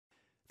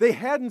They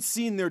hadn't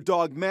seen their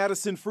dog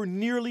Madison for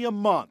nearly a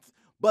month,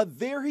 but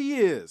there he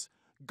is,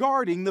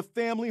 guarding the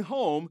family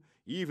home,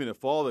 even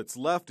if all that's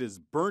left is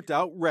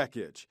burnt-out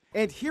wreckage.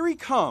 And here he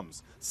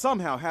comes,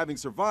 somehow having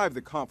survived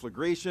the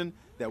conflagration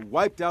that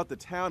wiped out the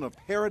town of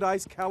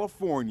Paradise,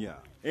 California.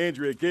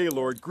 Andrea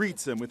Gaylord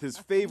greets him with his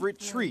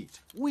favorite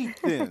treat, wheat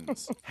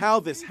thins.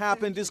 How this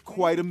happened is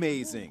quite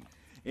amazing.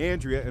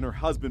 Andrea and her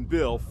husband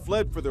Bill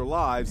fled for their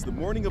lives the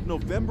morning of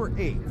November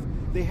 8th.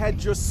 They had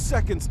just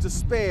seconds to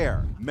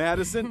spare.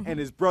 Madison and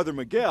his brother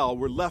Miguel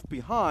were left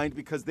behind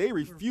because they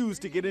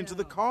refused to get into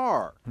the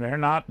car. They're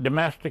not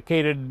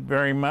domesticated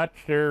very much.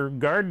 They're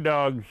guard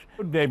dogs.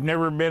 They've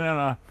never been in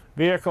a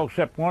vehicle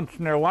except once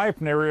in their life,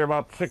 and they were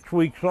about 6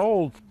 weeks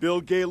old.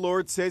 Bill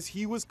Gaylord says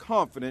he was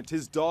confident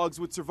his dogs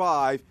would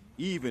survive,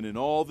 even in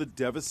all the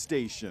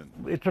devastation.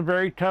 It's a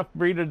very tough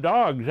breed of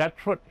dogs.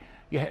 That's what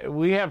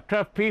we have,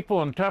 tough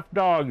people and tough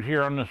dogs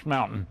here on this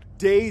mountain.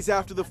 Days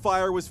after the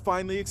fire was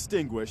finally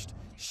extinguished,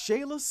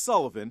 Shayla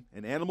Sullivan,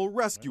 an animal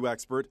rescue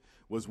expert,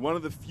 was one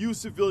of the few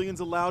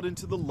civilians allowed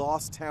into the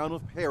lost town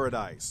of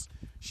Paradise.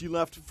 She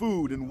left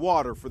food and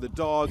water for the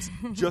dogs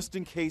just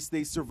in case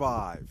they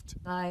survived.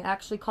 I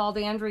actually called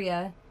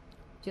Andrea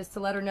just to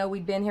let her know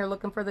we'd been here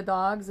looking for the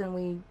dogs, and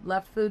we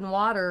left food and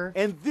water.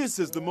 And this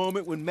is the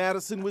moment when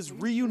Madison was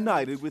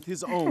reunited with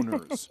his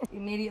owners.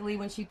 Immediately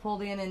when she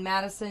pulled in and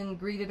Madison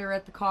greeted her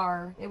at the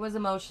car, it was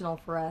emotional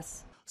for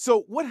us.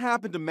 So what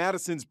happened to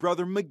Madison's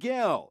brother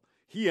Miguel?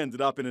 He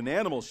ended up in an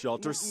animal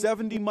shelter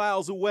 70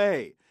 miles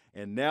away,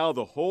 and now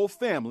the whole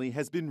family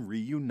has been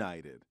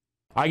reunited.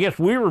 I guess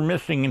we were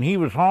missing and he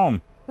was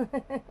home.